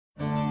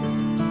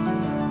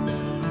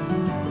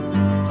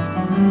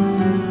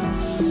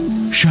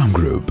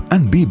Group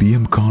and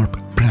BBM Corp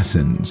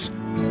presents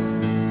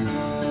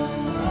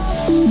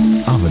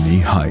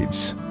Avani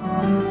Heights.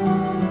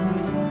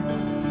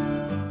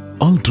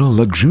 Ultra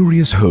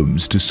luxurious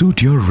homes to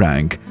suit your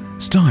rank,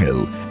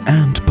 style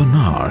and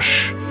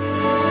panache.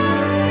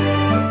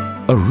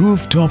 A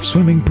rooftop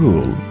swimming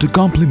pool to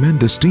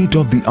complement the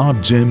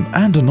state-of-the-art gym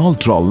and an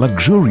ultra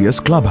luxurious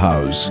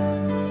clubhouse.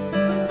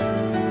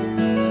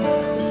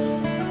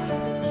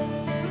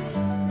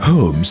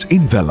 Homes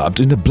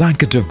enveloped in a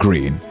blanket of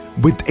green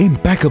with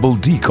impeccable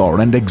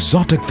decor and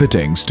exotic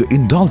fittings to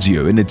indulge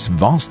you in its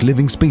vast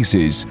living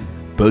spaces,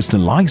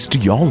 personalized to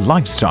your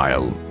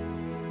lifestyle.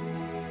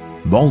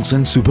 Malls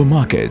and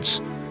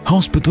supermarkets,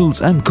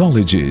 hospitals and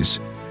colleges,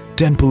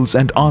 temples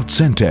and art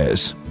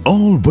centers,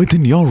 all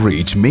within your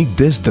reach make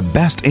this the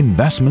best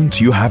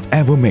investment you have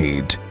ever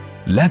made.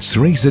 Let's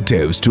raise a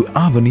toast to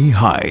Avani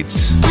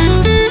Heights.